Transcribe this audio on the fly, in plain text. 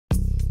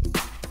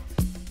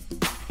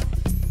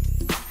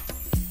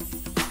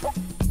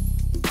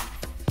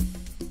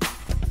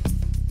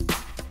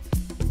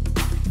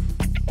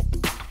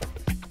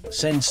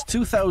Since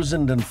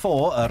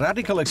 2004, a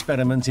radical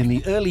experiment in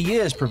the early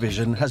years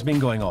provision has been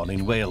going on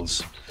in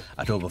Wales.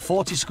 At over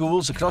 40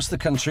 schools across the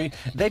country,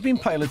 they've been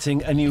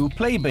piloting a new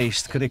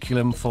play-based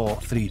curriculum for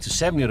 3 to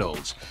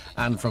 7-year-olds.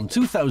 And from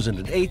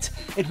 2008,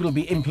 it will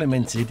be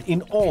implemented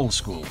in all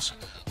schools.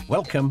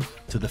 Welcome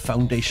to the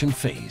foundation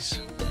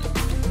phase.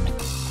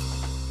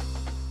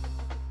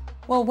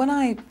 Well, when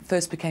I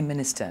first became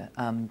minister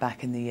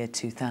back in the year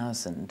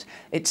 2000,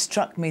 it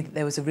struck me that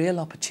there was a real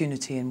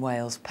opportunity in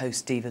Wales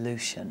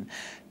post-devolution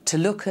to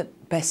look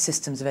at best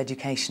systems of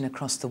education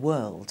across the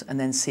world and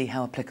then see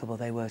how applicable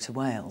they were to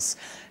Wales.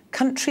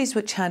 Countries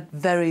which had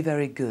very,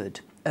 very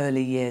good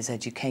early years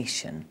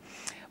education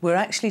were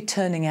actually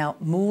turning out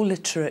more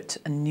literate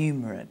and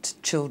numerate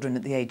children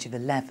at the age of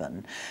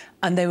 11,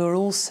 and they were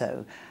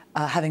also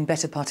having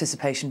better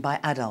participation by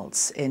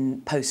adults in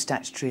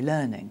post-statutory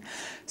learning.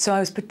 So I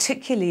was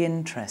particularly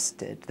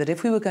interested that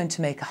if we were going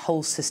to make a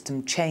whole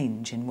system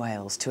change in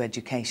Wales to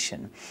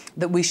education,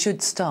 that we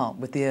should start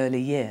with the early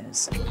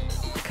years.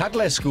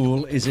 Cadle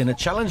School is in a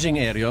challenging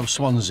area of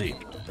Swansea.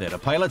 They're a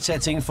pilot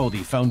setting for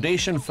the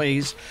foundation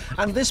phase,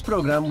 and this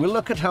programme will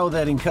look at how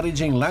they're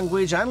encouraging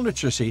language and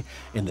literacy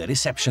in their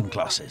reception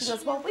classes.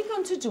 Because what we're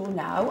going to do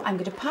now, I'm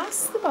going to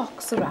pass the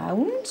box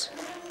around,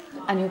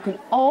 and you can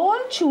all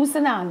choose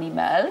an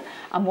animal,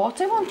 and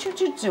what I want you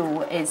to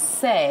do is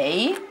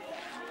say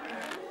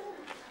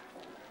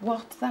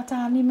what that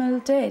animal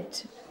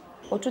did.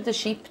 What did the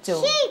sheep do?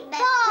 Sheep,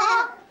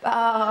 bark.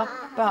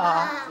 Bark,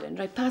 bark.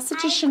 Right, pass it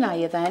to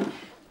Shania then.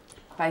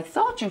 I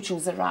thought you'd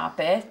choose a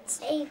rabbit.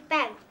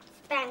 Bounce,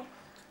 bounce,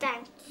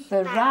 bounce.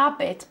 The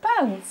rabbit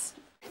bounced.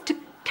 To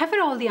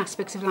cover all the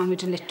aspects of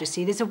language and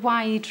literacy, there's a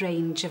wide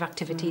range of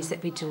activities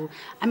that we do.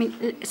 I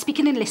mean,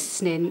 speaking and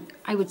listening,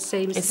 I would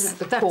say it's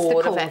the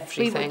core of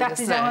everything. That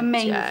is our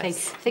main thing.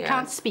 They yes.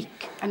 can't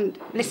speak and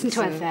listen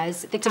to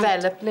others. They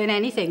develop, can't learn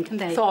anything, can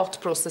they?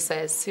 Thought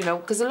processes, you know,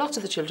 because a lot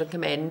of the children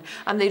come in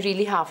and they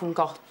really haven't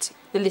got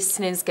the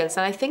listening skills,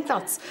 and I think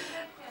that's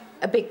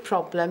a big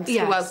problem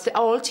throughout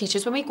all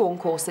teachers. When we go on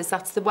courses,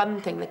 that's the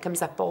one thing that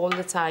comes up all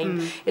the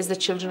time, is that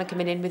children are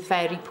coming in with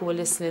very poor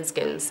listening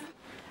skills.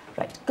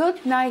 Right,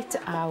 good night,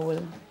 Owl.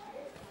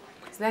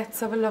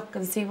 Let's have a look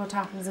and see what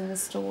happens in the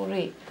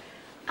story.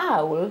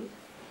 Owl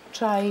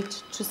tried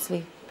to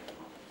sleep.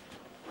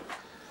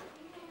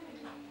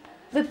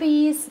 The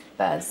bees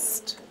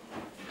buzzed.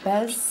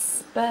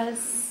 Buzz,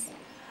 buzz.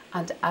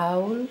 And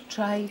Owl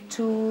tried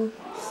to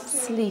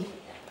sleep.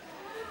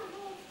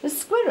 The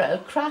squirrel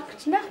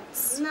cracked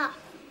nuts. Nut.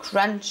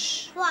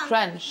 Crunch, Crunch.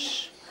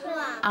 crunch.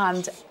 Crunch.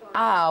 And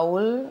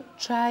Owl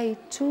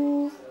tried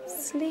to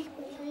sleep.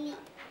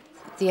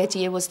 The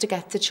idea was to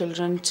get the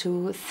children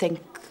to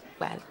think,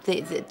 well,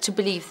 to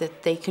believe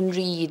that they can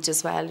read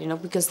as well, you know,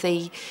 because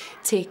they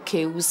take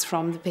cues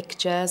from the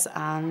pictures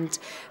and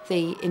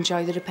they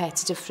enjoy the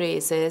repetitive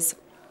phrases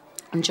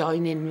and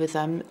join in with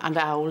them, and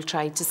Owl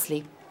tried to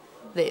sleep.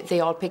 They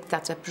all picked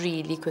that up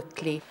really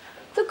quickly.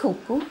 The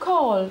cuckoo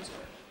called.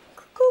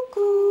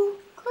 Cuckoo,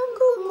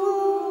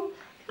 cuckoo,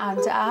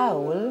 and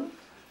Owl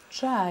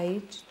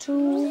tried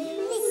to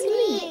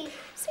sleep.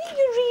 See,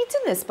 you're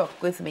reading this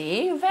book with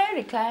me. You're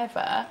very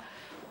clever.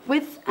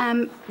 With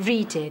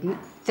reading,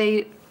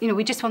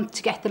 we just want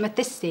to get them at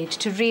this stage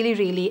to really,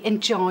 really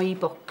enjoy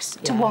books,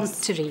 to want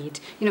to read,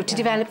 to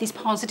develop these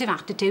positive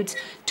attitudes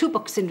to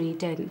books and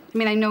reading. I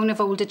mean, I know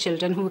of older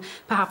children who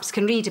perhaps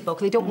can read a book.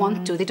 They don't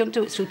want to. They don't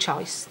do it through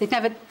choice. They'd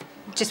never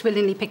just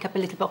willingly pick up a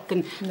little book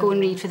and go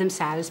and read for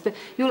themselves. But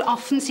you'll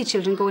often see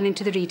children going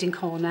into the reading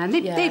corner and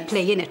they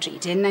play in it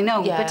reading, I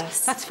know, but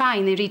that's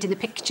fine. They're reading the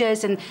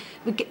pictures, and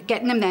we're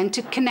getting them then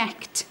to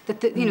connect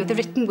that the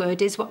written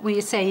word is what we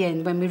are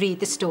saying when we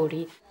read the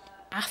story.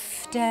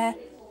 After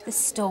the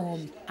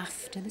storm,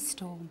 after the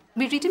storm.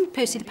 We're reading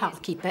Percy the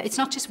Pathkeeper. It's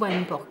not just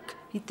one book.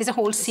 There's a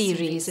whole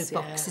series of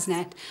books, isn't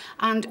it?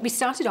 And we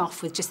started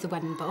off with just the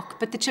one book,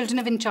 but the children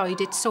have enjoyed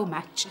it so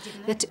much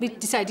that we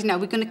decided now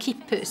we're going to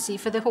keep Percy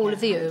for the whole of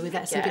the year with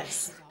us.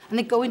 And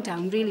they're going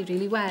down really,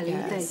 really well,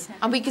 aren't they?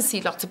 And we can see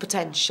lots of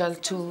potential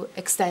to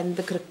extend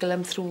the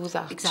curriculum through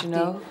that, exactly. You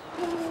know?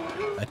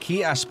 A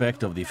key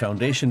aspect of the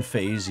foundation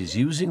phase is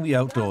using the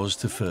outdoors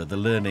to further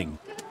learning.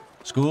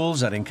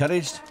 Schools are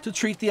encouraged to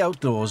treat the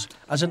outdoors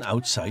as an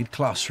outside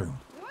classroom.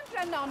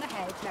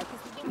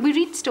 We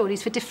read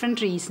stories for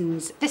different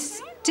reasons.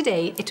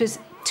 Today, it was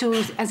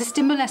as a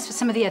stimulus for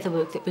some of the other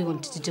work that we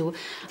wanted to do.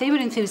 They were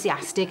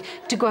enthusiastic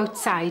to go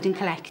outside and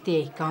collect the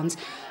acorns.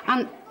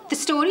 And the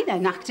story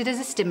then acted as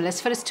a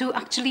stimulus for us to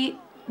actually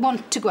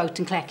want to go out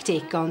and collect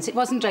acorns. It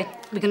wasn't like,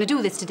 we're going to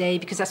do this today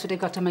because that's what I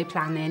got on my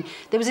planning.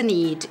 There was a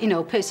need.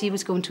 Percy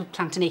was going to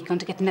plant an acorn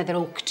to get another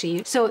oak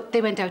tree. So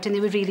they went out and they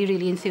were really,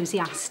 really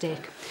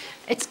enthusiastic.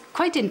 It's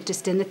quite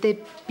interesting that their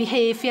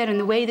behaviour and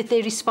the way that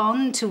they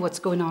respond to what's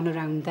going on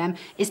around them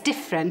is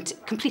different,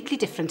 completely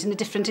different, in a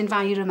different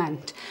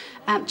environment.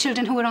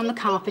 Children who are on the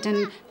carpet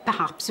and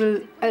perhaps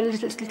were a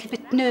little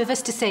bit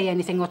nervous to say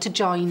anything or to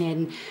join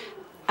in,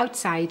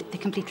 outside,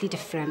 they're completely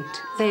different.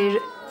 They're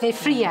They're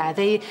freer.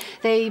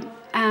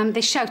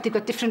 They shout. They've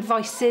got different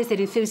voices. They're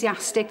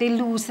enthusiastic. They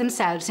lose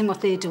themselves in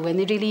what they're doing.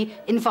 They're really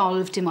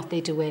involved in what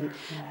they're doing.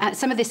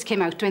 Some of this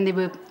came out when they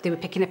were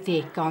picking up the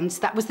acorns.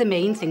 That was the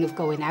main thing of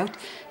going out.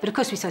 But of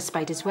course we saw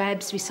spiders'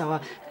 webs. We saw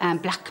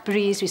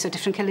blackberries. We saw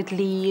different coloured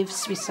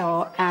leaves. We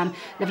saw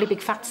lovely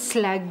big fat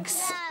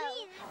slugs.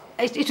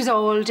 It was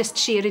all just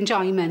sheer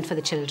enjoyment for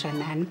the children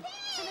then.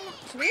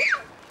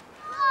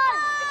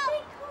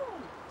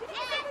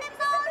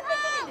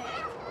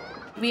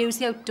 We use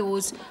the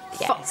outdoors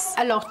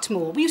a lot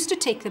more. We used to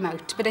take them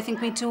out, but I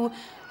think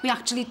we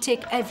actually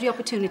take every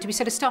opportunity. We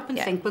sort of stop and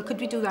think, well, could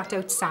we do that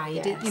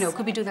outside? Yes. You know,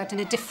 could we do that in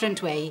a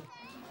different way?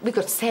 We've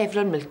got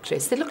several milk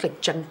crates. They look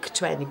like junk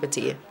to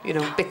anybody, you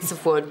know, bits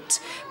of wood,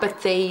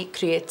 but they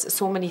create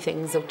so many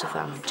things out of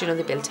that. You know,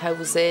 they build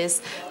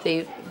houses,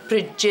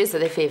 bridges are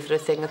their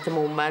favourite thing at the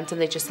moment, and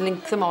they just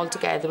link them all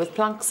together with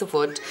planks of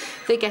wood.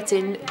 They get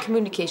in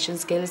communication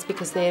skills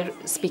because they're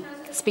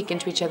speaking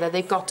to each other.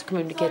 They've got to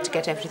communicate to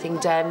get everything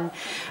done.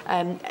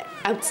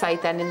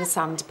 Outside then in the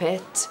sand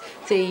pit,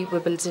 they were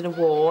building a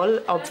wall.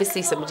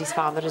 Obviously somebody's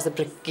father is a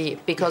brickie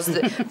because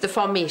the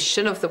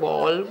formation of the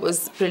wall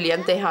was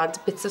brilliant. They had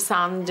bits of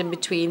sand in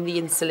between the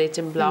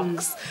insulating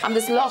blocks. And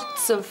there's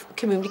lots of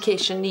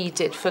communication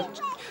needed for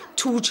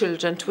two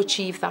children to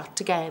achieve that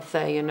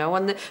together, you know.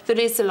 And there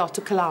is a lot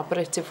of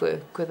collaborative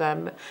work with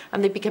them,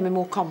 and they're becoming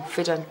more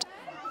confident.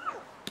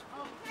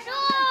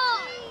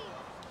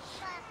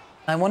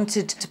 I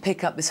wanted to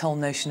pick up this whole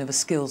notion of a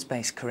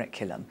skills-based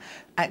curriculum,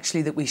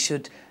 actually that we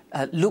should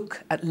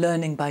look at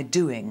learning by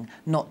doing,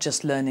 not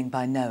just learning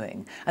by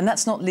knowing. And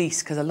that's not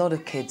least because a lot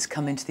of kids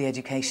come into the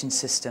education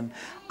system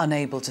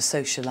unable to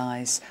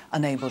socialise,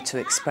 unable to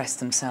express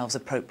themselves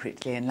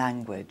appropriately in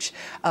language,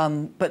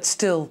 but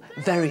still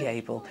very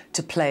able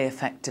to play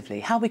effectively.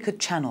 How we could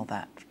channel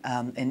that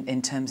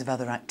in terms of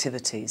other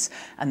activities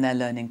and their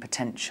learning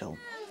potential.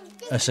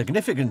 A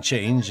significant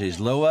change is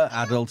lower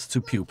adult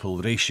to pupil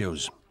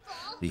ratios.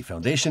 The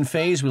foundation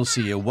phase will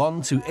see a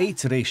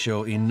 1:8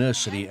 ratio in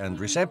nursery and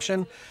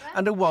reception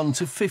and a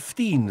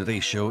 1:15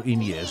 ratio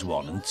in years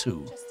 1 and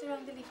 2.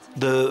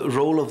 The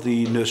role of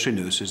the nursery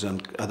nurses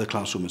and other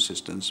classroom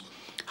assistants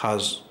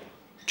has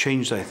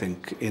changed, I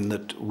think, in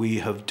that we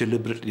have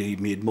deliberately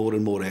made more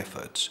and more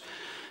efforts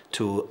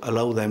to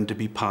allow them to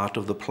be part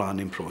of the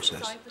planning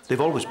process. They've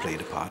always played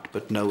a part,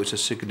 but now it's a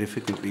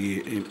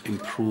significantly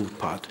improved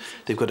part.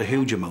 They've got a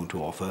huge amount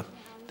to offer.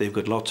 They've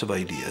got lots of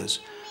ideas,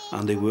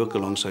 and they work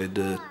alongside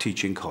the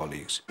teaching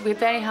colleagues. We're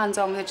very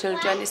hands-on with the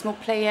children. It's more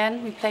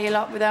playing. We play a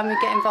lot with them. We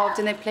get involved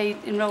in their play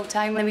in roll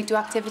time, and we do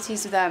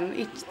activities with them.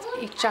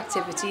 Each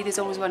activity, there's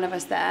always one of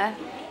us there.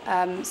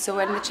 So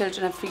when the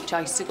children have free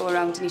choice to go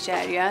around in each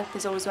area,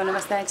 there's always one of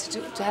us there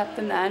to help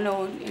them then,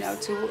 or you know,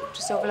 to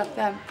just overlook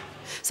them.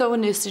 So our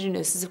nursery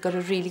nurses have got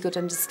a really good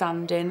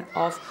understanding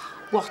of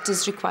what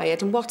is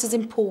required and what is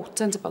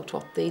important about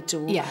what they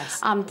do. Yes.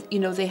 And you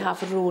know, they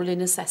have a role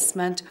in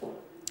assessment.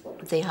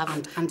 They have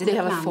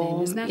a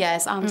form,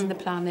 yes, and in the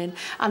planning.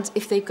 And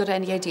if they've got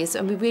any ideas,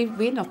 I mean,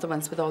 we're not the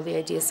ones with all the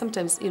ideas.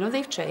 Sometimes, you know,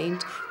 they've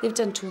trained, they've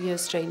done 2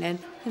 years training.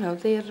 You know,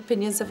 their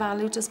opinions are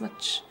valued as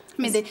much.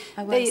 I mean,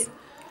 they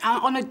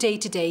on a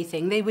day-to-day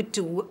thing, they would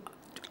do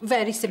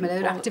very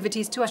similar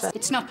activities to us.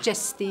 It's not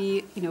just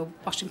the, you know,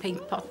 washing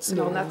paint pots and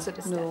all that sort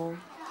of stuff. No.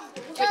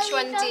 Which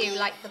one do you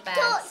like the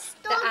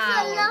best? The Dogs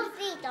owl. are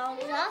lovely,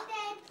 dogs are.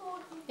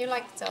 You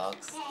like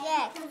dogs?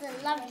 Yeah, because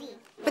they're lovely.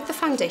 With the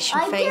foundation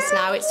phase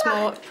now, it's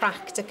more a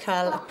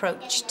practical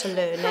approach to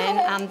learning,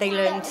 and they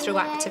learn through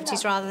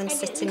activities rather than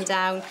sitting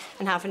down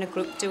and having a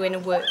group doing a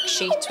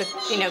worksheet with,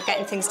 you know,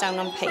 getting things down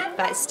on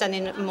paper. It's done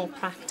in a more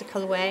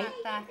practical way.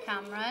 There,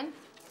 Cameron.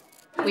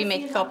 We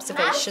make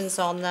observations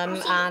on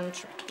them and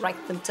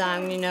write them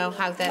down, you know,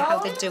 how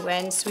they're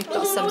doing. So we've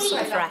got some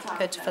sort of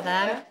record for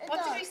them.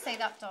 What did we say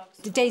that dog's?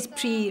 The days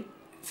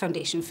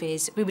pre-foundation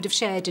phase, we would have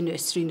shared a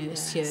nursery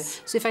nurse here.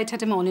 So if I'd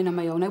had a morning on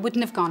my own, I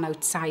wouldn't have gone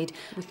outside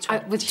with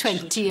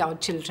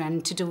 20-odd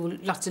children to do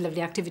lots of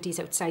lovely activities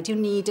outside. You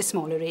need a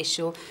smaller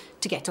ratio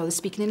to get all the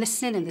speaking and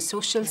listening and the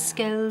social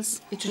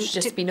skills. It was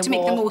just been a to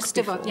make the most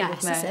before, of it.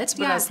 Yes, that's it.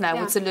 Whereas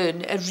now it's a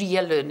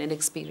real learning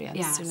experience,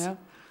 yes. you know.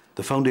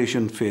 The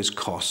foundation phase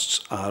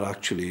costs are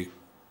actually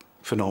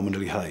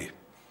phenomenally high.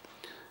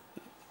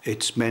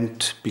 It's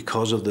meant,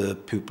 because of the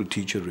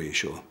pupil-teacher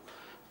ratio,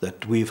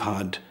 that we've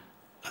had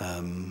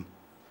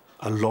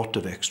a lot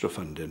of extra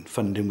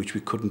funding which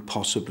we couldn't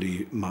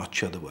possibly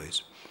match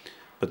otherwise.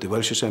 But the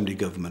Welsh Assembly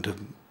Government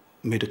have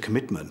made a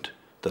commitment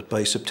that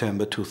by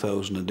September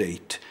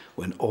 2008,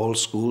 when all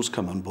schools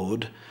come on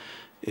board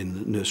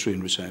in nursery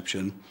and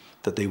reception,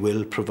 that they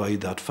will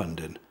provide that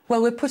funding.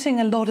 Well, we're putting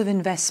a lot of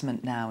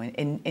investment now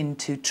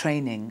into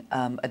training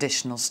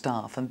additional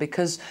staff, and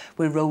because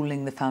we're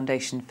rolling the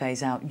foundation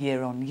phase out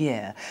year on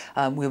year,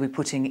 we'll be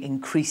putting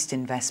increased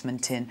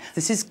investment in.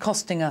 This is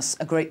costing us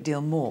a great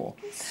deal more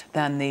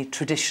than the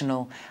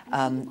traditional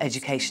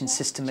education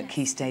system at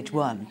Key Stage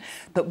 1,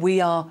 but we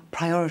are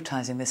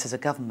prioritising this as a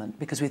government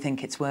because we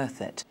think it's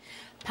worth it.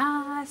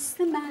 Pass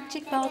the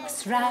magic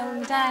box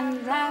round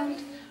and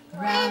round,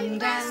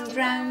 round and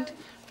round.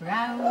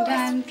 round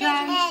and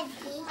round.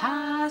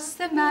 Pass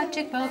the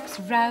magic box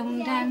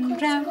round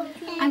and round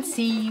and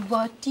see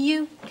what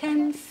you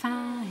can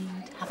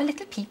find. Have a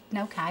little peep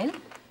now, Kyle.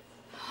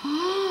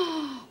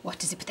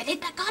 What is it? Put the lid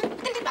back on. Put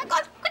the lid back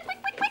on. Quick,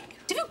 quick, quick, quick.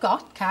 What have you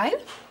got,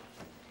 Kyle?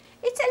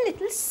 It's a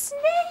little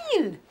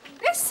snail.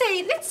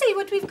 Let's see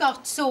what we've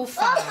got so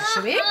far,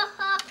 shall we?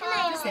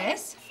 What's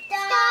this?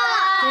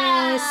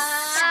 The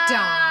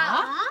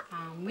star.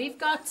 And we've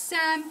got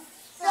some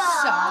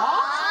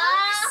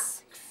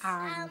socks.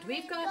 And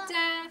we've got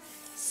a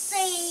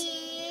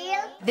seal.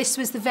 This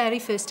was the very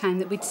first time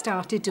that we'd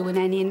started doing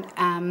any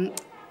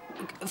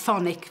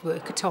phonic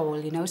work at all,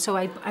 you know. So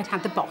I'd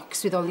had the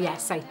box with all the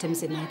S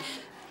items in it.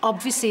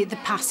 Obviously, the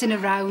passing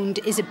around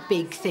is a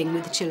big thing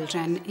with the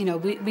children. You know,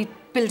 we're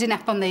building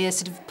up on their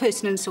sort of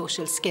personal and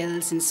social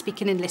skills and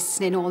speaking and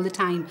listening all the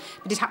time.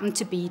 But it happened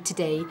to be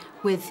today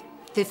with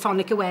the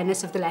phonic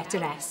awareness of the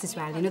letter S as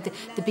well, you know,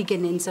 the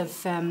beginnings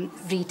of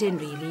reading,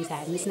 really,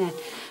 then, isn't it?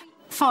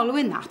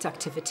 Following that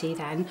activity,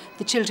 then,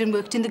 the children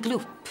worked in the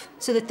group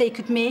so that they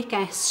could make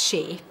S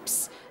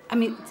shapes. I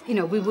mean, you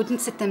know, we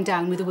wouldn't sit them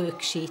down with a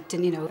worksheet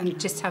and, you know, and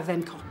just have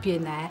them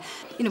copying there.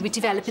 You know, we're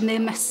developing their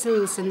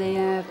muscles and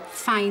their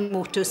fine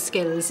motor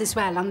skills as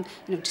well, and,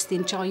 you know, just the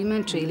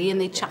enjoyment, really, and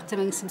they chat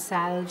amongst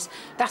themselves.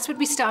 That's what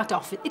we start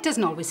off with. It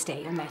doesn't always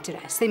stay on letter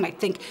S. They might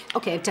think,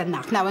 OK, I've done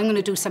that, now I'm going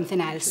to do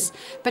something else.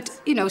 But,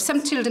 you know,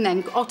 some children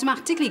then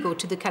automatically go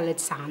to the coloured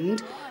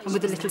sand and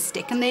with a little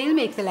stick, and they'll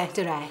make the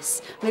letter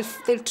S. And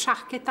they'll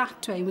track it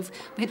that way. We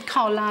had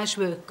collage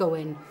work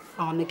going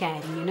on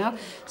again, you know.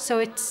 So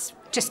it's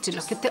just to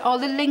look at all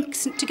the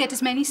links to get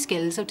as many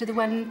skills out of the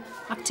one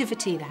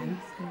activity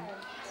then.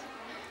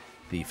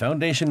 The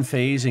foundation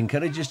phase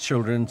encourages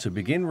children to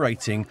begin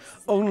writing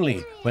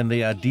only when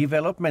they are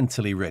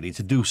developmentally ready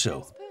to do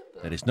so.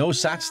 There is no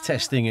SATs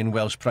testing in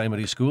Welsh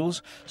primary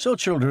schools, so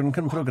children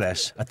can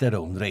progress at their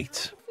own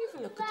rate. Have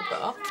a look at the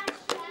book.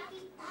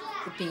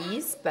 The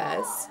bees,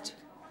 buzzed,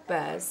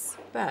 buzz,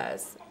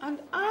 buzz, and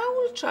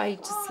owl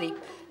tried to sleep.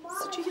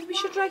 So do you think we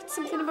should write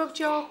something about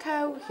your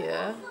cow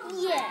here?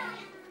 Yeah.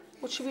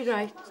 What should we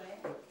write?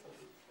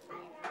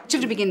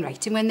 Children begin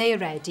writing when they are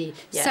ready.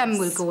 Yes. Some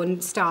will go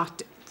and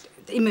start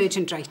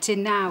emergent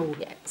writing now.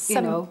 Yes.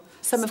 You know.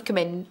 Some have come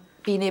in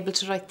being able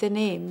to write their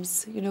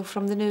names, you know,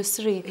 from the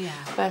nursery. Yeah.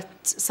 But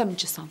some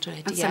just aren't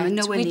ready And yet. some are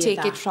nowhere we near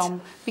take that. it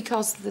from,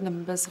 because of the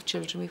numbers of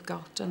children we've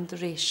got and the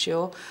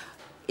ratio,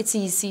 it's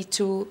easy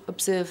to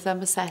observe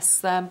them,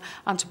 assess them,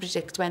 and to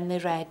predict when they're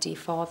ready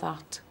for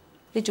that.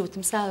 They do it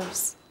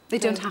themselves. They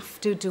don't have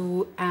to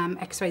do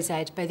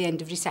XYZ by the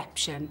end of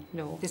reception.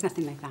 No. There's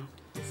nothing like that.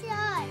 It's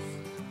yours.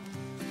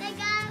 There you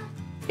go.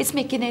 It's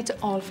making it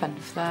all fun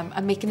for them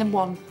and making them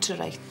want to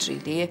write,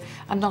 really,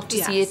 and not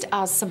to see it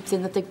as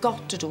something that they've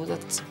got to do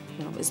that,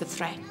 you know, is a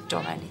threat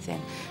or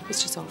anything.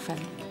 It's just all fun.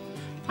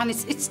 And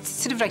it's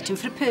sort of writing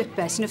for a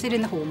purpose. You know, if they're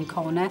in the home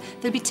corner,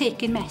 they'll be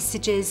taking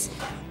messages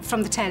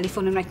from the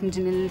telephone and writing it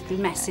in a little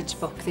message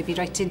book. They'll be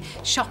writing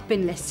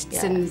shopping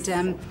lists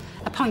and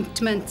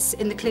appointments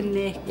in the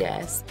clinic.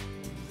 Yes.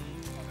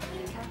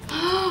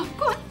 Oh,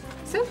 go on.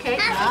 It's okay.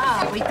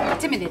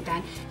 Wait a minute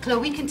then.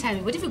 Chloe can tell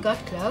me. What have you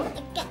got, Chloe?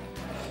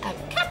 A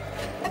cup.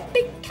 A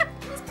big cup.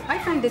 I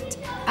find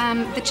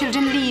that the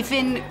children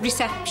leaving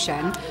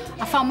reception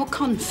are far more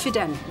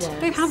confident. Yes.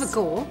 They have a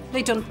go.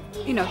 They don't,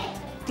 you know,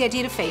 the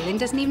idea of failing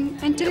doesn't even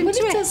enter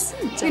into it.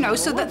 Doesn't, you know,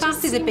 so that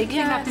is a big thing.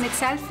 Yes. That in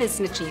itself is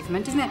an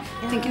achievement, isn't it?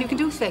 Yeah. Thinking you can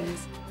do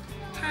things.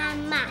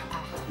 Hammer.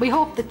 We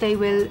hope that they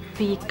will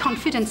be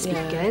confident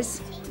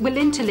speakers,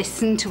 willing to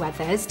listen to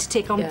others, to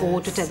take on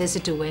board what others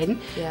are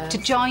doing, to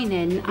join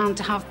in and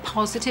to have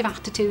positive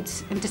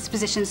attitudes and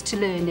dispositions to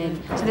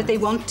learning, so that they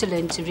want to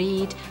learn to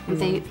read and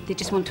they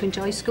just want to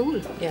enjoy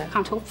school. Yeah.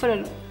 Can't hope for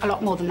a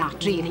lot more than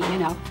that, really, you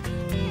know.